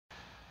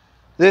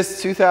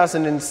This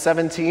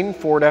 2017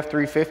 Ford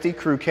F350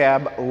 Crew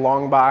Cab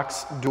Long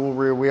Box Dual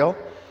Rear Wheel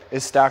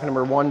is stock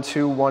number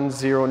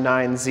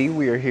 12109Z.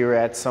 We are here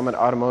at Summit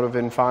Automotive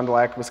in Fond du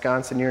Lac,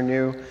 Wisconsin, your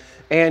new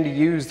and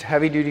used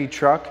heavy-duty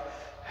truck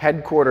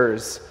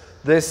headquarters.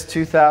 This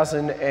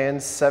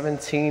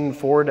 2017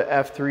 Ford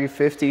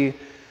F350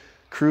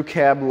 Crew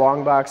Cab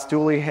Long Box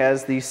Dually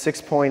has the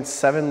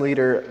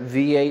 6.7-liter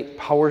V8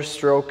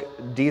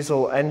 Powerstroke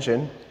diesel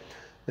engine.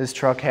 This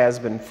truck has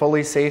been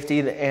fully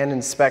safetied and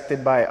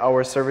inspected by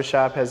our service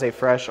shop, has a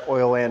fresh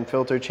oil and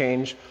filter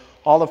change.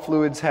 All the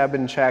fluids have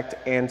been checked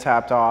and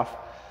topped off,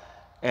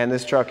 and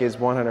this truck is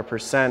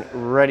 100%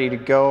 ready to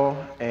go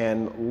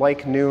and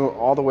like new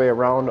all the way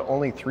around.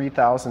 Only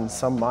 3,000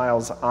 some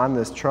miles on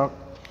this truck.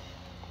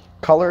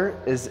 Color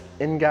is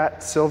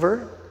Ingot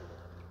silver.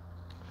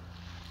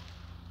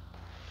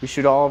 We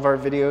shoot all of our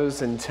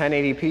videos in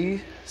 1080p,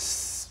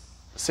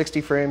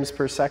 60 frames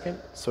per second.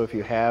 So if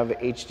you have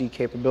HD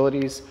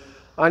capabilities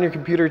on your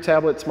computer,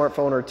 tablet,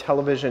 smartphone, or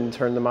television,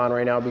 turn them on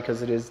right now,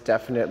 because it is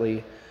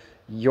definitely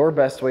your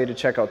best way to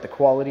check out the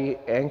quality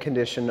and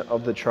condition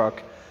of the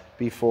truck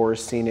before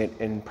seeing it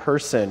in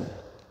person.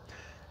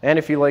 And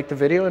if you like the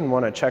video and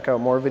want to check out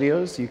more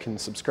videos, you can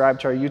subscribe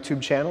to our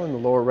YouTube channel. In the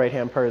lower right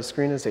hand part of the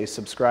screen is a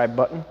subscribe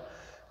button.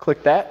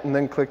 Click that and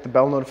then click the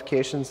bell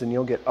notifications, and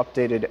you'll get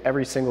updated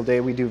every single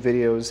day. We do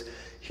videos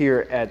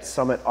here at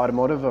Summit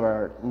Automotive of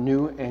our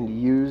new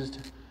and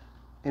used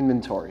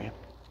inventory.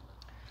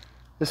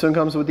 This one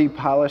comes with the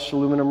polished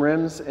aluminum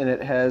rims, and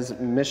it has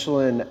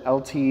Michelin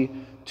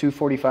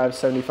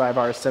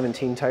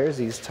LT245/75R17 tires.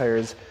 These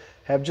tires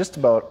have just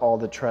about all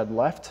the tread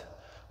left.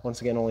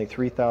 Once again, only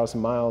 3,000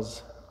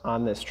 miles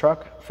on this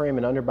truck. Frame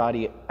and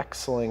underbody,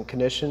 excellent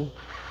condition.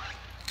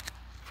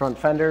 Front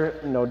fender,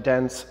 no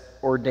dents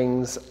or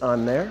dings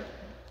on there.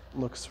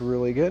 Looks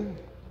really good.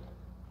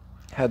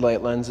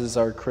 Headlight lenses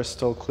are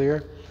crystal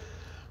clear.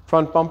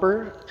 Front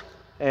bumper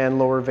and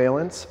lower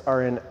valence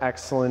are in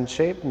excellent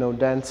shape. No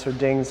dents or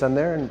dings on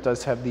there, and it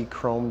does have the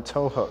chrome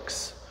tow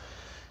hooks.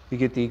 You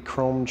get the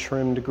chrome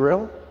trimmed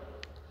grille,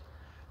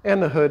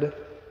 and the hood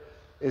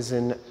is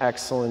in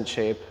excellent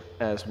shape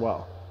as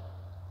well.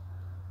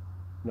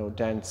 No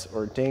dents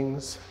or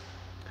dings.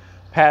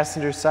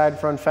 Passenger side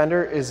front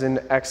fender is in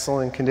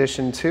excellent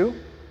condition too.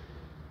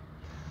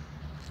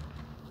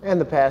 And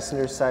the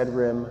passenger side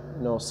rim,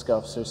 no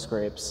scuffs or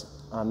scrapes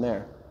on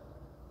there.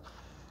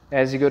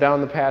 As you go down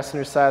the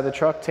passenger side of the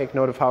truck, take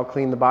note of how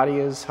clean the body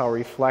is, how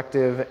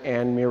reflective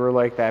and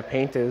mirror-like that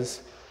paint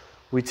is.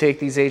 We take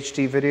these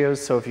HD videos,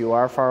 so if you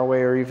are far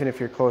away, or even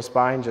if you're close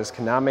by and just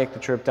cannot make the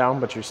trip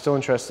down, but you're still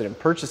interested in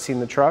purchasing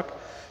the truck,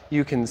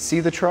 you can see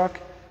the truck,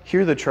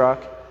 hear the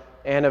truck,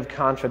 and have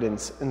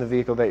confidence in the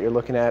vehicle that you're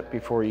looking at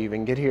before you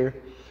even get here,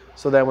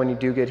 so that when you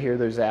do get here,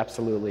 there's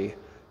absolutely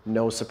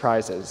no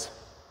surprises.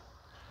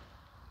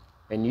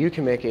 And you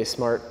can make a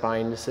smart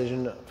buying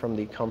decision from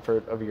the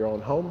comfort of your own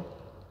home.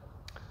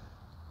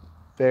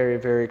 Very,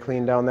 very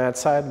clean down that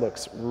side.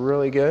 Looks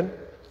really good.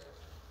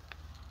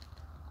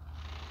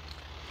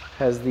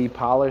 Has the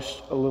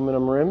polished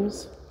aluminum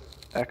rims,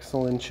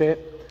 excellent shape.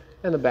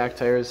 And the back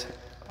tires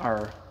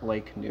are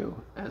like new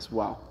as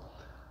well.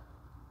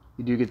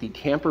 You do get the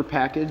camper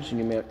package, and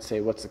you may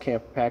say, what's the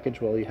camper package?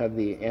 Well, you have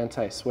the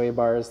anti-sway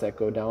bars that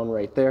go down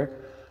right there.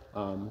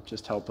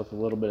 Just help with a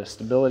little bit of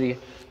stability.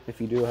 If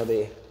you do have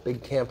a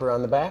big camper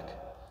on the back,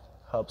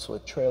 helps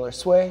with trailer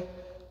sway.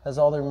 Has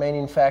all the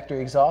remaining factory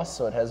exhaust,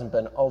 so it hasn't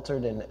been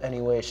altered in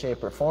any way,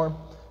 shape, or form.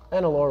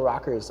 And the lower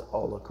rockers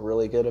all look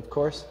really good, of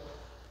course.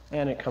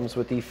 And it comes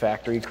with the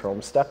factory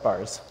chrome step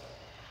bars.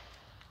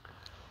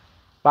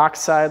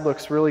 Box side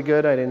looks really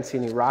good. I didn't see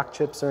any rock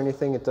chips or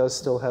anything. It does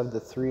still have the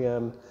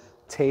 3M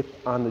tape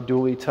on the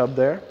dually tub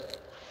there.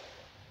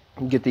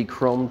 You get the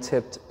chrome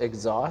tipped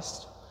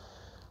exhaust.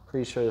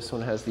 Pretty sure this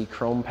one has the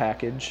chrome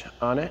package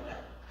on it.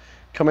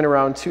 Coming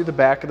around to the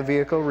back of the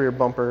vehicle, rear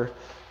bumper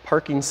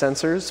parking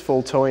sensors,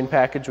 full towing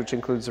package, which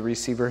includes the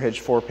receiver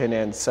hitch, 4-pin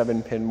and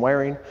 7-pin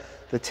wiring.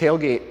 The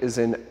tailgate is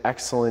in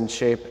excellent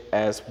shape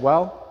as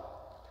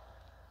well.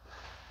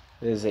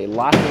 It is a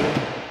locking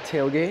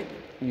tailgate.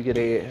 You get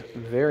a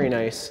very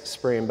nice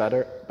spray and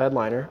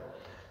bedliner.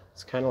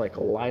 It's kind of like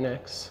a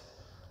Line-X.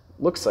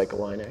 Looks like a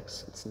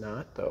Line-X. It's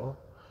not though.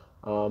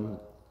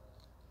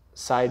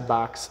 Side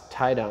box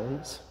tie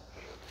downs.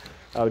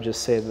 I would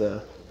just say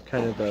the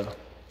kind of the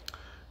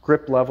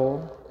grip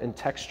level and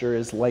texture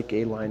is like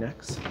a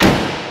Line-X.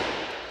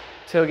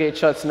 Tailgate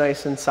shuts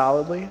nice and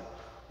solidly.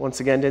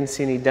 Once again, didn't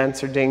see any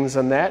dents or dings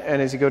on that. And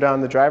as you go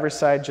down the driver's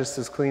side, just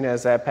as clean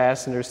as that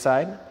passenger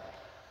side.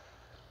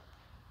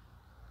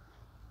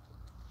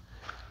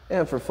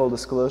 And for full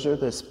disclosure,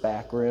 this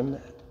back rim,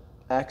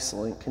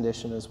 excellent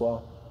condition as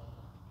well.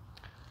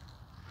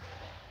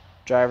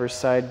 Driver's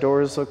side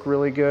doors look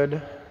really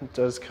good. It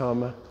does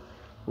come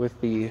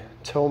with the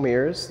tow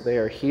mirrors. They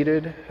are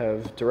heated,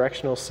 have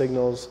directional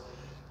signals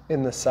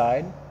in the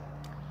side,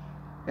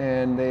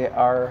 and they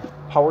are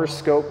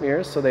Powerscope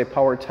mirrors, so they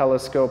power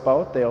telescope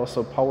out. They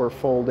also power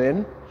fold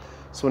in.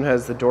 This one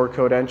has the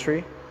Doorcode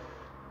entry.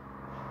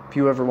 If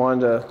you ever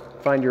wanted to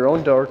find your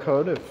own door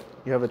code, if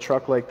you have a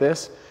truck like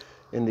this,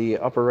 in the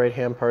upper right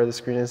hand part of the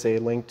screen is a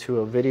link to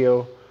a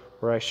video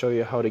where I show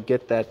you how to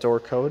get that door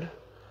code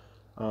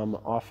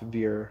off of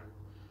your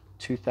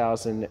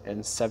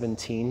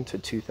 2017 to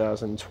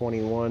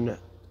 2021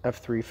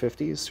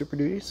 F350 Super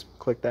Duties.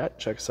 Click that,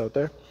 check us out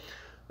there.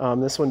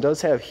 This one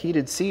does have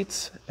heated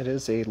seats. It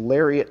is a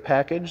Lariat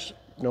package.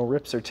 No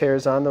rips or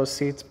tears on those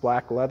seats,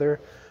 black leather,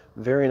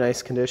 very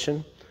nice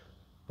condition.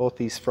 Both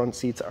these front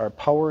seats are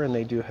power and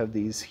they do have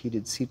these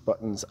heated seat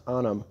buttons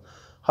on them.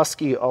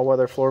 Husky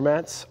all-weather floor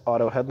mats,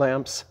 auto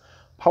headlamps,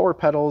 power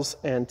pedals,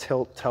 and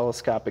tilt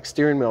telescopic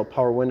steering wheel,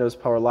 power windows,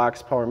 power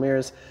locks, power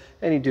mirrors,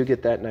 and you do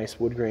get that nice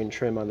wood grain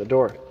trim on the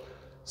door.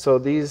 So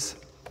these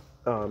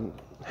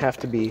have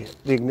to be,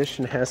 the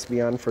ignition has to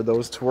be on for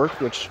those to work,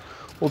 which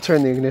we'll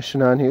turn the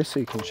ignition on here so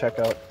you can check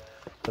out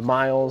the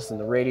miles and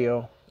the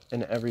radio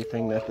and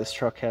everything that this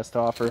truck has to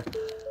offer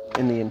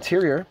in the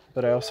interior.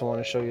 But I also want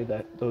to show you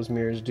that those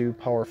mirrors do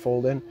power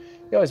fold in.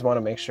 You always want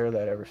to make sure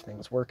that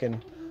everything's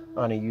working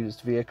on a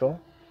used vehicle.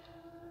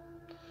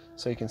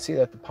 So you can see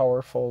that the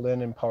power fold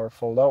in and power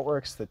fold out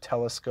works. The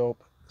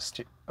telescope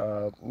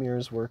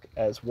mirrors work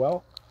as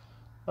well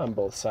on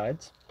both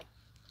sides.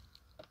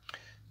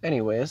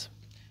 Anyways,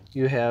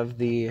 you have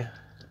the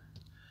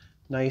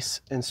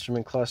nice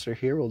instrument cluster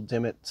here. We'll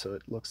dim it so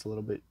it looks a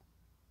little bit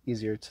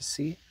easier to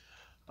see.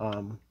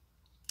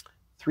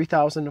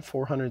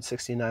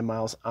 3,469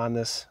 miles on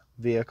this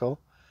vehicle,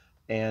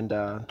 and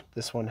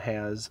this one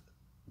has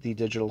the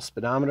digital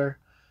speedometer,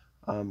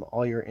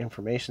 all your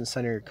information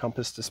center, your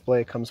compass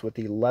display. Comes with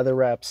the leather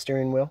wrap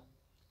steering wheel,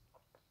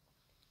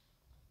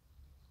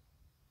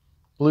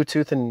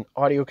 Bluetooth and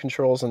audio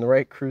controls on the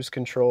right, cruise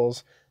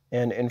controls,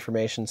 and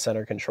information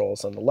center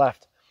controls on the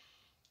left.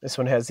 This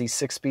one has the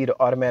 6-speed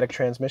automatic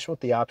transmission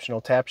with the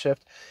optional tap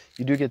shift.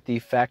 You do get the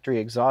factory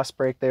exhaust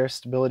brake there,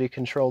 stability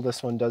control.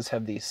 This one does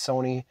have the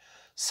Sony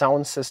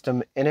sound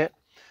system in it.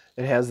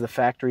 It has the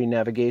factory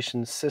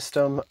navigation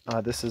system.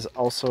 This is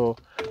also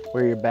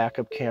where your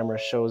backup camera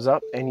shows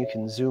up, and you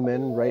can zoom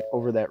in right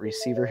over that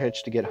receiver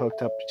hitch to get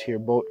hooked up to your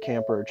boat,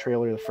 camper, or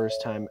trailer the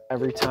first time,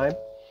 every time.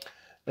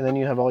 And then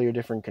you have all your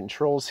different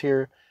controls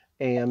here,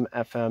 AM,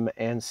 FM,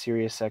 and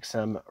Sirius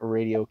XM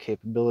radio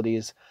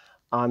capabilities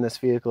on this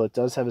vehicle. It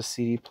does have a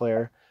CD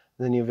player.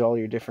 And then you have all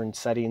your different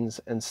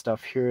settings and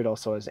stuff here. It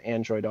also has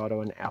Android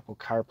Auto and Apple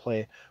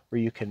CarPlay, where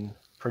you can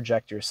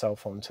project your cell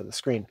phone to the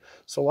screen.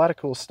 So a lot of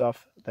cool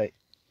stuff, a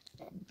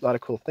lot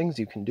of cool things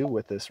you can do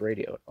with this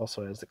radio. It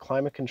also has the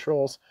climate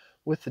controls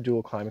with the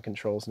dual climate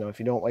controls. Now, if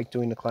you don't like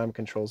doing the climate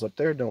controls up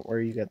there, don't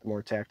worry, you got the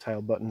more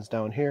tactile buttons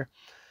down here.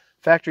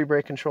 Factory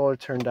brake controller,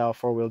 turn dial,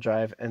 4-wheel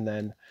drive, and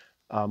then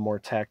more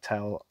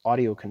tactile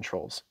audio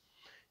controls.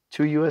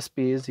 2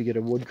 USBs, you get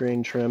a wood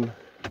grain trim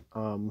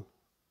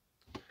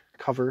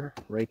cover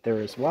right there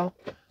as well.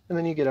 And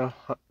then you get a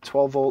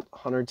 12 volt,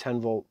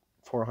 110 volt,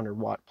 400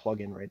 watt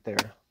plug-in right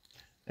there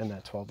and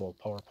that 12 volt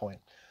power point.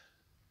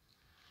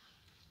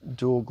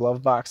 Dual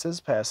glove boxes,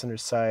 passenger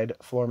side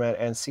floor mat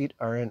and seat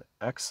are in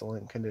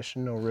excellent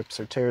condition. No rips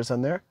or tears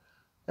on there.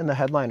 And the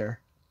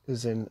headliner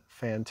is in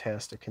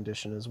fantastic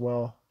condition as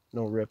well.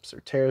 No rips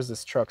or tears.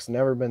 This truck's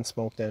never been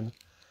smoked in.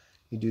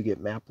 You do get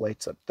map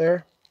lights up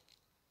there.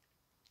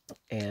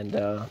 And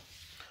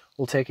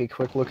we'll take a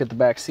quick look at the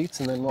back seats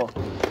and then we'll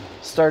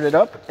start it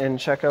up and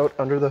check out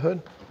under the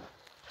hood.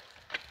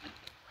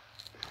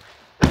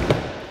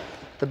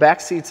 The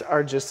back seats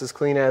are just as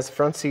clean as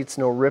front seats,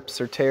 no rips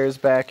or tears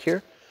back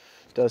here.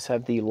 It does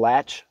have the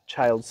Latch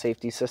child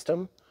safety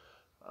system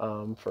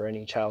for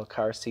any child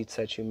car seats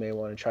that you may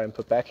want to try and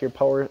put back here.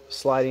 Power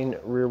sliding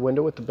rear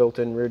window with the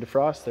built-in rear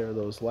defrost. There are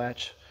those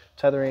Latch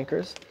tether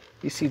anchors.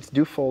 These seats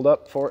do fold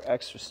up for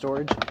extra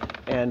storage,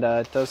 and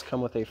it does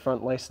come with a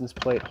front license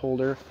plate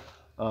holder.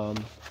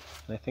 And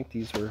I think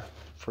these were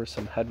for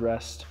some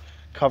headrest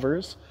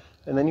covers.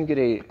 And then you get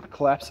a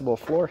collapsible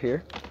floor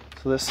here.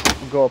 So this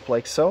will go up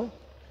like so,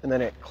 and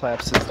then it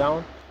collapses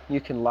down.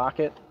 You can lock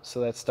it so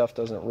that stuff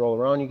doesn't roll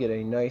around. You get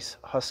a nice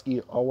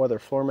Husky all-weather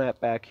floor mat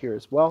back here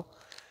as well.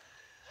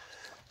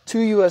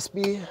 2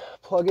 USB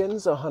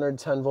plug-ins,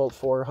 110 volt,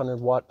 400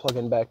 watt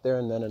plug-in back there,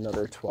 and then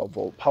another 12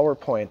 volt power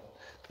point.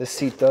 This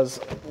seat does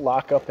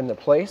lock up into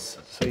place,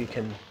 so you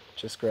can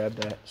just grab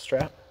that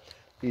strap.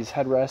 These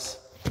headrests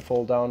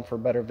fold down for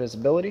better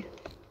visibility.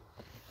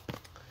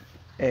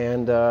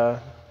 And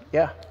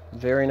yeah,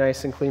 very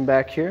nice and clean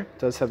back here. It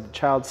does have the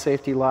child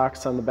safety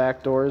locks on the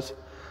back doors.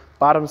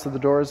 Bottoms of the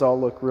doors all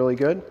look really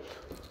good.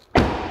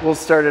 We'll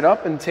start it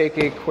up and take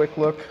a quick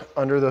look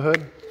under the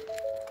hood.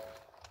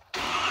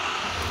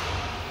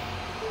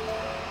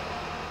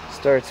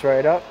 Starts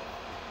right up.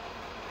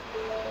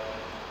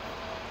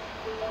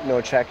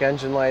 No check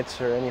engine lights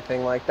or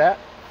anything like that.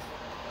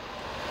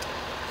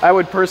 I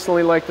would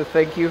personally like to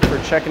thank you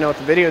for checking out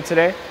the video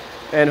today,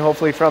 and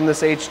hopefully from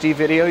this HD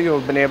video you'll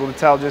have been able to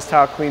tell just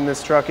how clean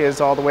this truck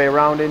is all the way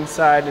around,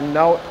 inside and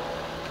out.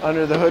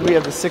 Under the hood we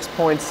have the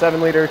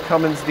 6.7 liter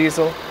Cummins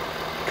diesel,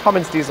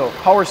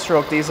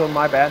 Powerstroke diesel,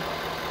 my bad.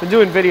 Been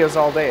doing videos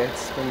all day,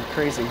 it's been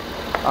crazy.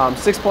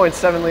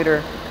 6.7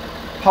 liter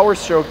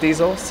Powerstroke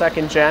diesel,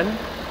 2nd gen.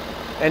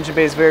 Engine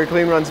bay is very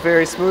clean, runs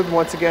very smooth.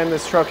 Once again,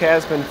 this truck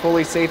has been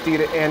fully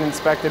safetied and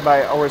inspected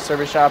by our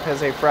service shop,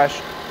 has a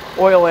fresh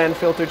oil and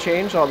filter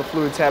change. All the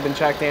fluids have been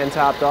checked and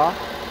topped off.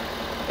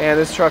 And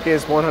this truck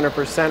is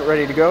 100%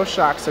 ready to go.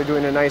 Shocks are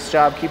doing a nice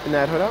job keeping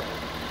that hood up.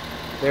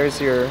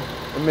 There's your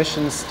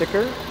emissions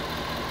sticker.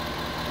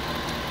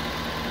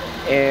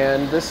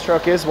 And this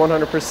truck is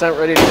 100%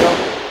 ready to go.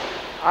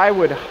 I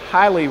would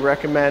highly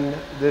recommend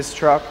this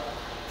truck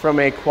from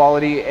a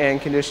quality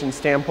and condition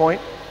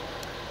standpoint.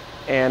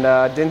 And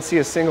didn't see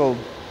a single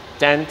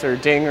dent or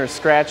ding or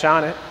scratch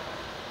on it.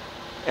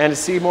 And to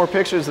see more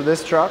pictures of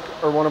this truck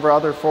or one of our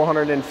other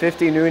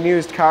 450 new and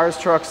used cars,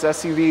 trucks,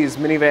 SUVs,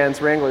 minivans,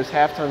 Wranglers,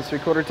 half tons,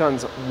 3/4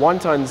 tons, 1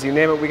 tons, you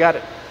name it, we got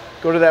it.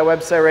 Go to that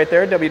website right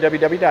there,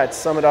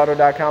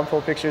 www.summitauto.com.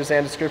 Full pictures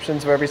and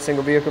descriptions of every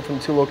single vehicle from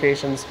 2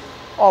 locations,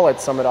 all at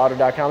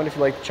summitauto.com. And if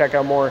you'd like to check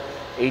out more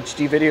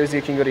HD videos,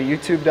 you can go to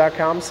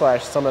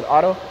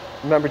youtube.com/summitauto.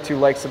 Remember to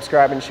like,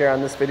 subscribe, and share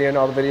on this video and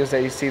all the videos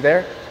that you see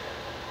there.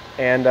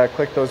 And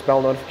click those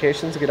bell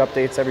notifications to get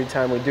updates every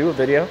time we do a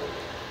video.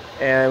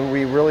 And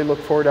we really look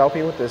forward to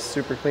helping you with this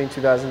super clean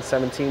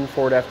 2017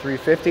 Ford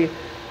F350.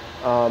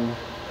 And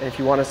if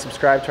you want to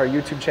subscribe to our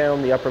YouTube channel,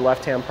 in the upper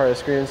left-hand part of the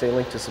screen is a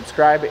link to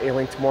subscribe, a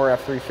link to more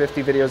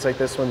F350 videos like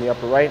this one in the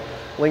upper right,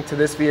 link to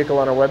this vehicle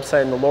on our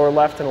website in the lower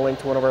left, and a link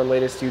to one of our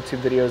latest YouTube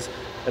videos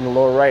in the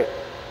lower right.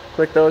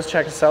 Click those,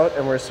 check us out,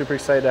 and we're super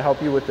excited to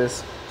help you with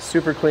this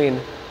super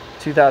clean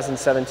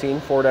 2017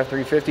 Ford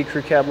F350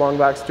 Crew Cab Long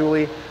Box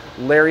Dually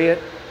Lariat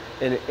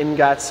in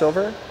Ingot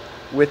Silver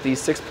with the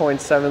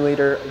 6.7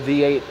 liter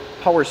V8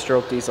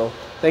 Powerstroke diesel.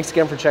 Thanks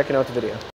again for checking out the video.